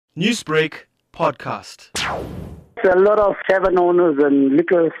Newsbreak podcast. A lot of tavern owners and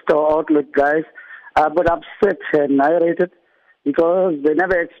liquor store outlet guys are a bit upset and irritated because they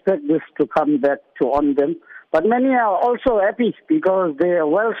never expect this to come back on them. But many are also happy because they are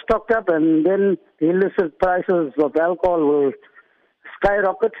well stocked up, and then the illicit prices of alcohol will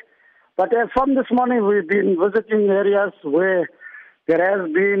skyrocket. But from this morning, we've been visiting areas where there has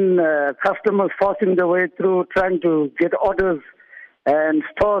been customers forcing their way through, trying to get orders, and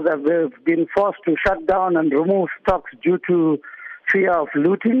stores have been forced to shut down and remove stocks due to fear of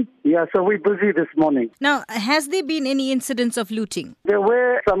looting. Yeah, so we're busy this morning. Now, has there been any incidents of looting? There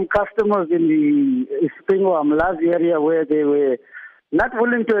were some customers in the Springwa Mlazi area where they were not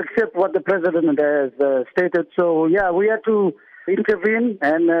willing to accept what the president has stated. So, yeah, we had to intervene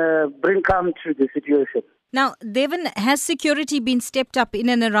and bring calm to the situation. Now, Dheven, has security been stepped up in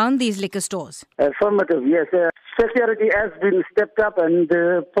and around these liquor stores? Affirmative, yes. Security has been stepped up, and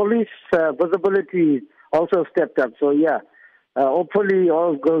the police visibility also stepped up. So, yeah, hopefully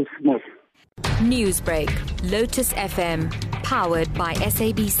all goes smooth. Newsbreak, Lotus FM, powered by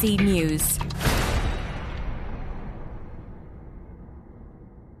SABC News.